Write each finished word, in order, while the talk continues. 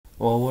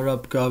Well, what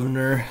up,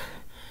 Governor?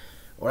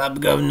 What up,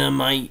 Governor,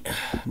 mate?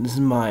 This is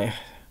my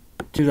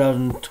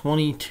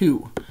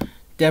 2022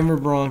 Denver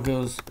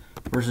Broncos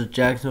versus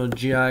Jacksonville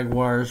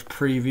Jaguars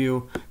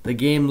preview. The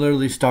game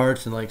literally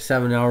starts in like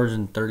 7 hours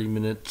and 30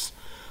 minutes.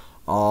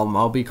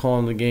 I'll be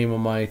calling the game on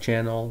my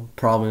channel.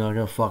 Probably not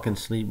gonna fucking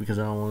sleep because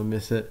I don't want to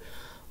miss it.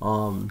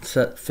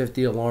 Set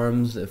 50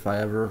 alarms if I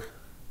ever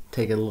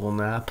take a little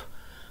nap.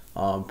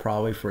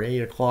 Probably for 8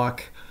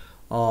 o'clock.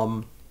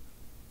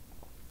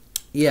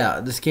 Yeah,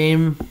 this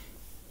game,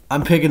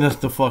 I'm picking us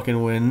to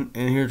fucking win,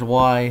 and here's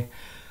why.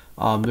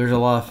 There's a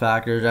lot of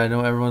factors. I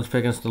know everyone's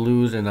picking us to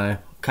lose, and I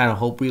kind of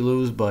hope we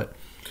lose, but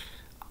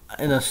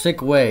in a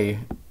sick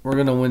way, we're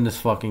going to win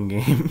this fucking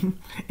game.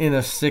 In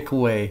a sick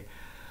way.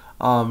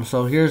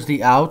 So here's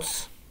the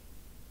outs.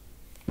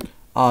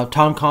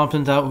 Tom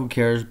Compton's out, who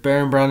cares?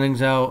 Baron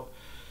Browning's out.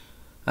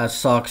 That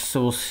sucks.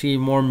 So we'll see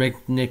more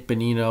Nick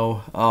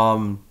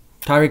Bonino.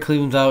 Tyree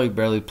Cleveland's out, he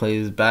barely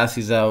plays.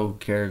 Bassey's out, who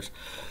cares?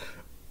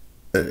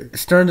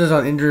 Stearns is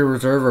on injury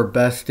reserve, or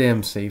best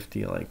damn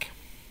safety. Like,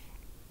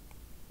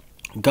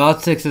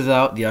 Godsix is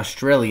out, the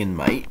Australian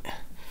mate.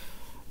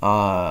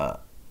 Jamal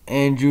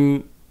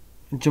Andrews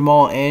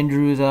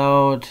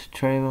out.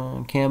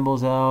 Trayvon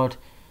Campbell's out.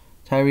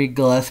 Tyreek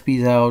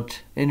Gillespie's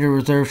out. Injury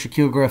reserve,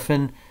 Shaquille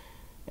Griffin.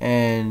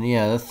 And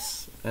yeah,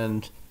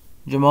 and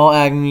Jamal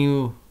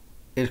Agnew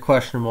is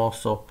questionable.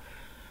 So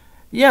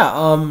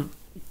yeah,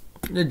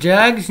 the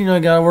Jags,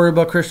 gotta worry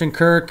about Christian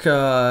Kirk.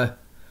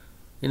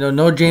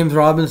 No James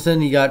Robinson,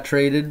 he got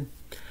traded.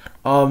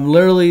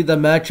 Literally, the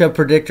matchup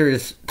predictor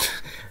is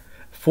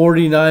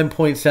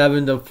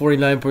 49.7 to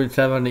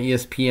 49.7 on the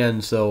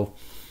ESPN, so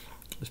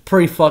it's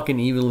pretty fucking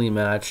evenly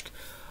matched.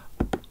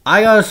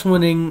 I got us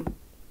winning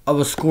of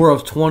a score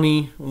of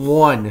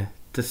 21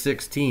 to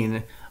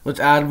 16.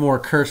 Let's add more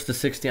curse to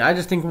 16. I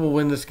just think we'll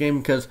win this game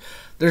because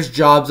there's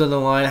jobs on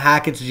the line.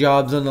 Hackett's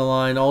jobs on the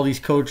line. All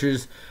these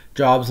coaches'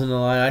 jobs on the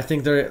line. I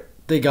think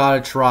they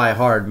gotta try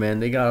hard,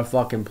 man. They gotta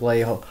fucking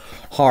play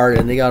hard,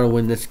 and they gotta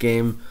win this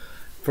game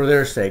for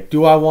their sake.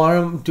 Do I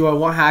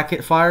want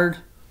Hackett fired?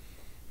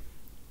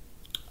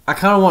 I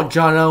kind of want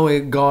John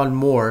Elway gone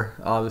more,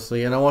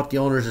 obviously, and I want the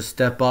owners to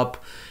step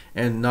up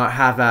and not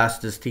half-ass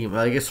this team.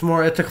 Like, it's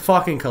a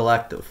fucking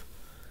collective.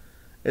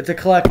 It's a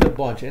collective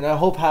bunch, and I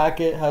hope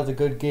Hackett has a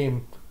good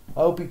game.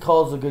 I hope he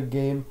calls a good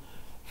game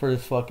for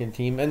this fucking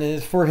team, and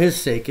it's for his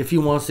sake if he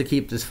wants to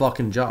keep this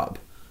fucking job.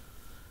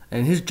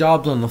 And his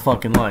job's on the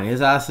fucking line.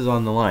 His ass is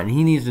on the line.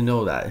 He needs to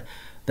know that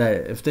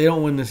if they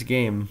don't win this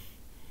game,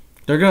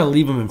 they're going to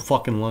leave him in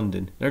fucking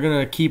London. They're going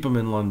to keep him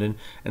in London,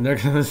 and they're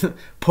going to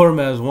put him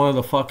as one of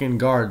the fucking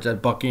guards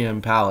at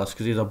Buckingham Palace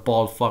because he has a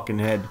bald fucking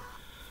head.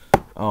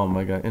 Oh,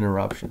 my God.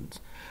 Interruptions.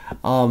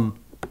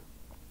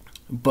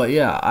 But,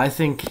 yeah, I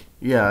think,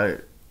 they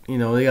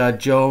got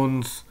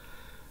Jones,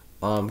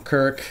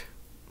 Kirk.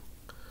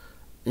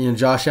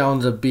 Josh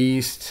Allen's a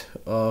beast.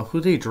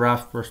 Who did he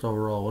draft first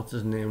overall? What's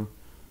his name?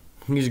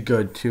 He's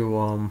good too.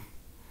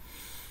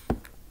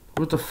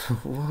 What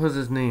was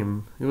his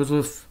name? He was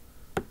with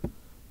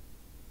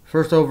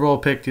first overall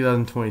pick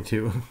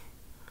 2022.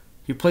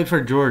 He played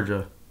for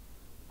Georgia.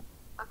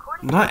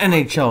 Not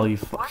NHL, you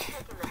fuck.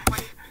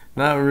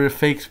 Not a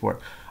fake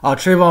sport.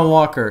 Trayvon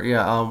Walker.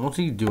 Yeah. What's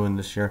he doing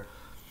this year?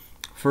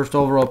 First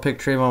overall pick,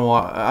 Trayvon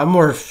Walker. I'm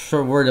more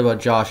worried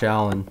about Josh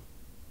Allen,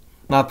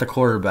 not the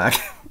quarterback.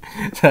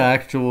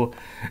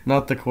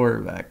 Not the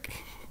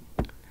quarterback.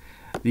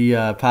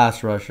 The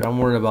pass rusher. I'm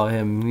worried about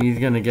him. He's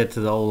going to get to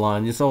the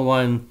O-line. This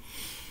O-line,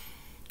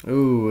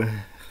 there's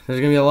going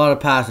to be a lot of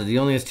passes. He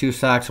only has 2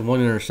 sacks and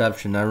 1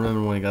 interception. I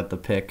remember when he got the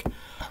pick.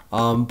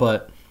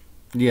 But,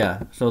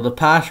 yeah. So the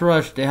pass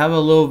rush, they have a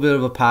little bit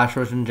of a pass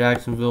rush in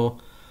Jacksonville.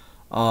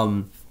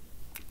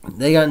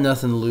 They got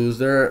nothing to lose.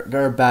 They're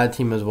a bad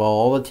team as well.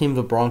 All the teams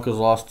the Broncos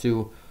lost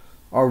to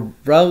are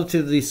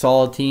relatively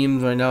solid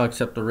teams right now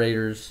except the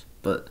Raiders.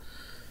 But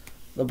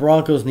the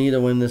Broncos need to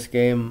win this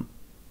game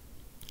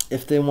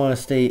if they want to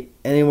stay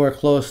anywhere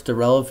close to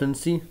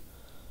relevancy,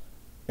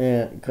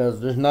 and because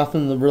there's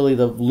nothing to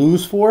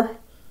lose for.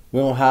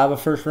 We don't have a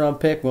first-round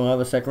pick. We don't have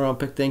a second-round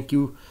pick. Thank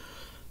you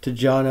to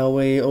John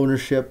Elway,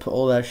 ownership,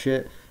 all that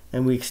shit.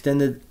 And we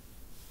extended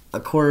a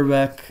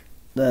quarterback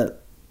that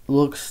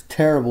looks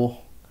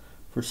terrible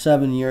for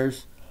 7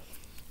 years.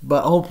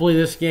 But hopefully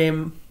this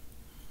game,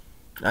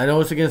 I know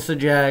it's against the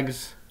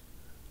Jags.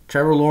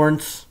 Trevor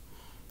Lawrence,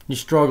 he's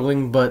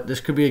struggling, but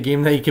this could be a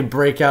game that he can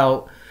break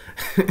out.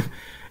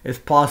 It's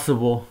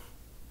possible,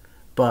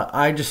 but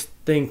I just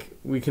think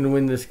we can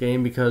win this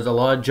game because a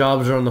lot of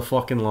jobs are on the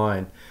fucking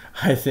line,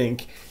 I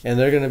think, and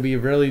they're going to be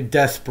really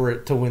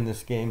desperate to win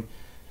this game.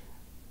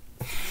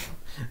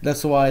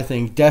 That's why I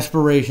think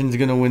desperation is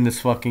going to win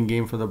this fucking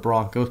game for the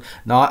Broncos.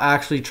 Not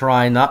actually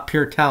trying, not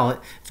pure talent.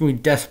 It's going to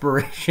be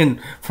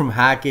desperation from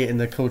Hackett and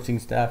the coaching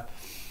staff.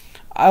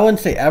 I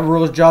wouldn't say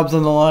everyone's jobs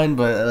on the line,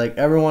 but like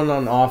everyone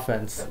on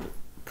offense,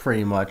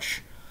 pretty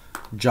much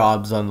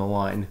jobs on the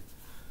line.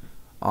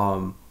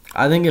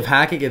 I think if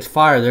Hackett gets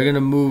fired, they're going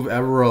to move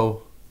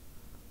Evero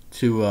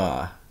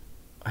to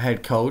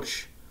head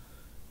coach.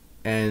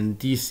 And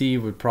DC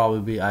would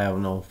probably be, I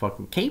don't know,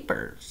 fucking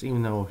Capers,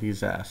 even though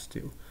he's asked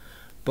to.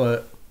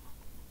 But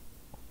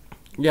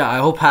yeah, I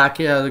hope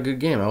Hackett has a good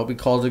game. I hope he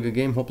calls a good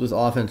game. Hope this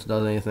offense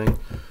does anything.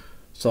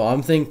 So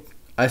I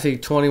say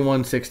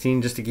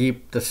 21-16 just to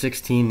keep the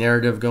 16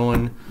 narrative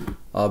going.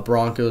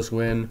 Broncos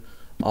win.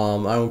 I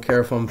don't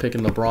care if I'm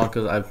picking the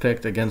Broncos. I've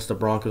picked against the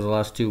Broncos the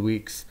last 2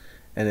 weeks,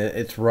 and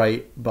it's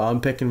right. But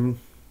I'm picking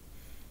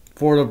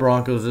for the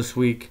Broncos this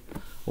week.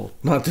 Well,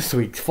 not this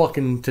week.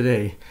 Fucking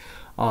today.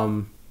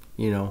 They're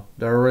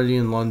already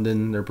in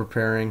London. They're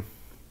preparing.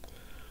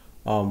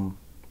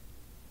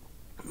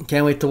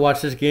 Can't wait to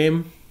watch this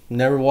game.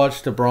 Never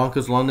watched the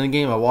Broncos London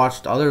game. I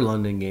watched other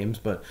London games,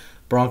 but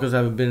Broncos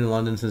haven't been in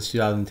London since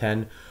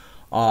 2010.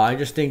 I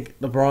just think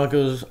the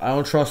Broncos, I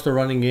don't trust the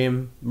running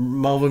game.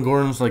 Melvin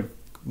Gordon's like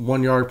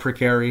 1 yard per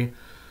carry.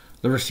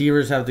 The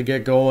receivers have to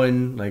get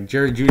going. Like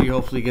Jerry Jeudy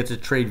hopefully gets his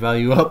trade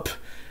value up.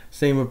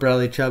 Same with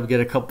Bradley Chubb, get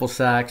a couple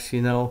sacks,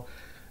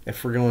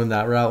 if we're going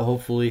that route,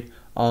 hopefully.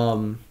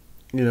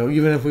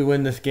 Even if we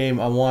win this game,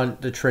 I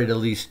want to trade at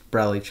least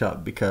Bradley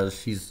Chubb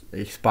because he's an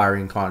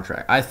expiring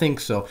contract. I think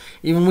so.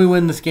 Even if we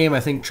win this game, I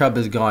think Chubb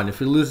is gone. If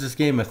we lose this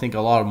game, I think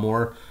a lot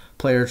more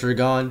players are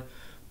gone.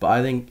 But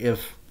I think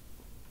if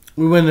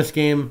we win this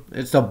game,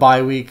 it's a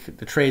bye week,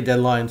 the trade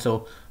deadline.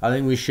 So I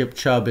think we ship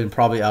Chubb and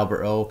probably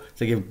Albert O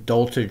to give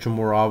Dulcich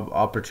more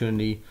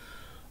opportunity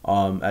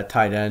at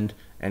tight end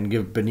and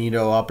give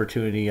Benito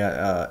opportunity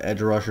at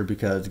edge rusher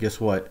because guess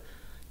what?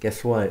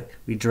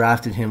 We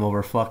drafted him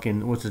over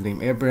fucking, what's his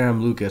name,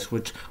 Abraham Lucas,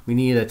 which we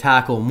need to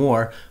tackle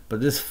more. But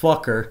this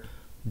fucker,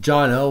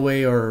 John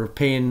Elway or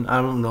Payne,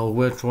 I don't know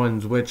which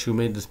one's which, who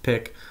made this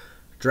pick,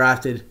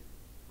 drafted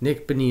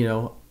Nick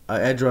Benito,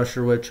 edge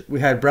rusher, which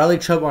we had Bradley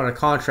Chubb on a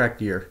contract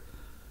year.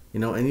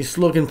 And he's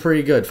looking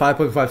pretty good.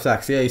 5.5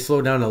 sacks. Yeah, he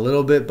slowed down a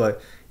little bit,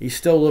 but he's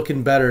still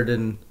looking better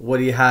than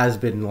what he has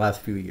been in the last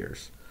few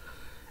years.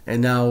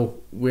 And now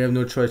we have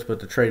no choice but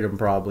to trade him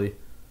probably.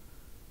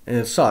 And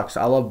it sucks.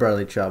 I love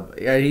Bradley Chubb.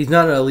 Yeah, he's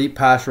not an elite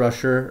pass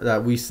rusher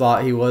that we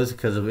thought he was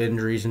because of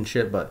injuries and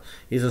shit, but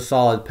he's a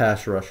solid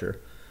pass rusher.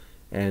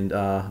 And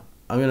I'm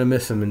going to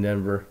miss him in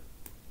Denver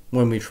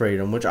when we trade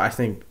him, which I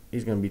think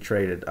he's going to be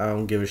traded. I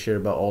don't give a shit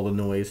about all the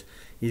noise.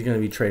 He's going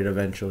to be traded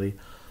eventually.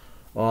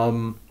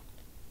 Hopefully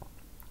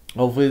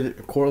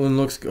Cortland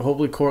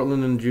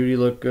and Jeudy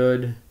look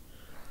good.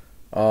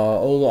 I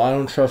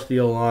don't trust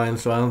the O-line,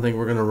 so I don't think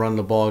we're going to run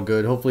the ball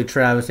good. Hopefully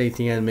Travis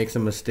Etienne makes a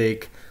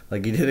mistake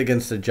like he did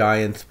against the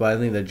Giants, but I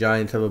think the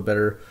Giants have a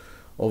better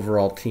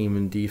overall team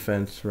in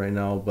defense right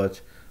now,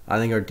 but I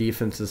think our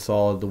defense is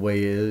solid the way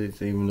it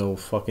is, even though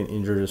fucking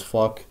injured as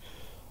fuck.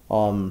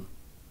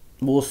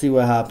 We'll see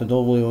what happens.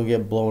 Hopefully we'll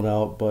get blown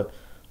out, but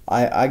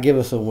I give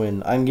us a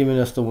win. I'm giving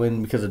us the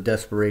win because of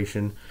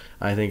desperation.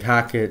 I think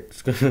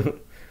Hackett's going to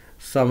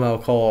somehow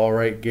call an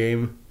alright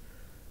game,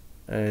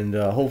 and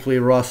hopefully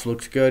Russ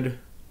looks good.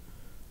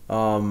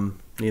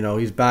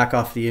 He's back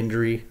off the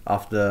injury,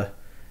 off the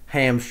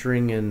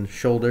hamstring and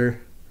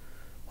shoulder.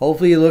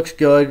 Hopefully he looks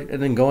good,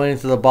 and then going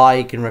into the bye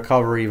he can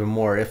recover even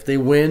more. If they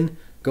win,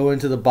 go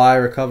into the bye,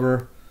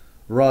 recover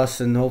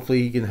Russ, and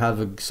hopefully he can have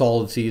a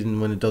solid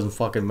season when it doesn't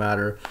fucking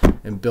matter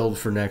and build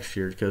for next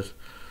year, because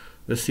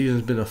this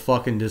season's been a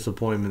fucking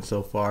disappointment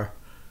so far.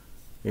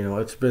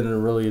 It's been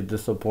really a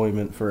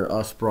disappointment for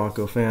us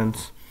Bronco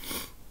fans.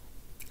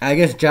 I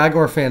guess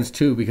Jaguar fans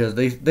too, because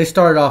they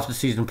started off the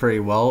season pretty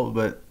well,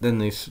 but then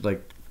they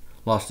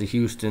lost to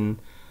Houston.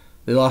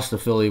 They lost to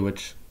Philly,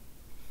 which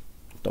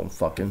you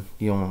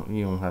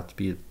don't have to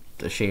be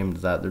ashamed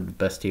of that. They're the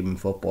best team in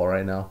football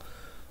right now.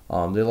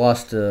 They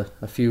lost to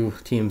a few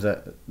teams they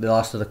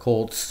lost to the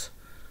Colts.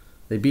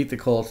 They beat the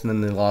Colts and then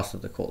they lost to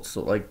the Colts.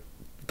 So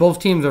both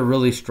teams are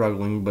really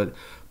struggling, but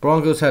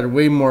Broncos had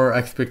way more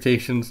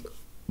expectations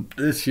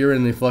this year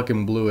and they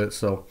fucking blew it.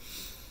 So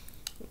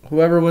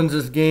whoever wins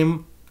this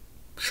game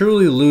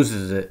truly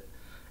loses it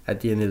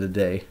at the end of the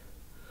day.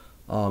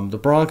 The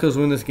Broncos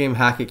win this game,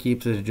 Hackett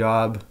keeps his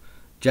job.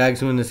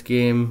 Jags win this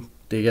game,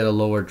 they get a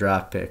lower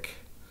draft pick.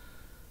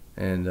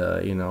 And,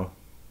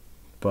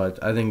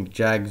 but I think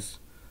Jags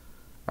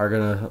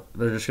they're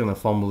just going to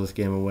fumble this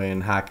game away,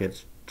 and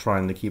Hackett's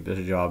trying to keep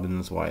his job, and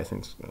that's why I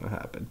think it's going to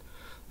happen.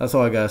 That's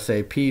all I got to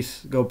say.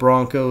 Peace. Go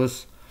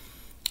Broncos.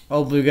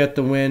 Hopefully we get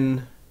the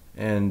win.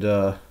 And,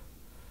 I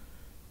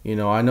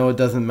know it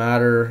doesn't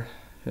matter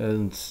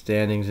in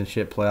standings and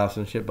shit, playoffs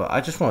and shit, but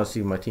I just want to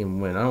see my team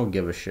win. I don't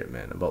give a shit,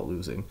 man, about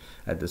losing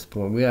at this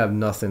point. We have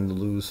nothing to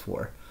lose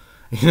for.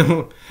 We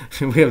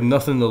have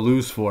nothing to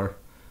lose for.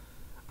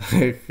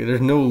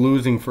 There's no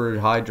losing for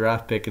a high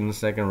draft pick in the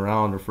second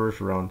round or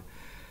first round.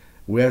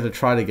 We have to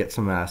try to get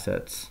some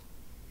assets.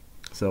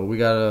 So we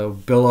got to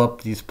build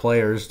up these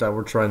players that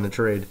we're trying to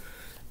trade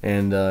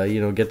and,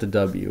 get the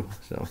W.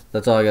 So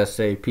that's all I got to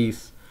say.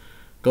 Peace.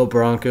 Go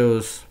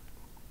Broncos.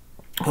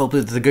 Hope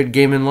it's a good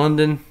game in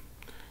London.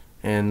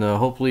 And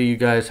hopefully you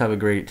guys have a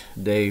great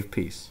day.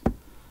 Peace.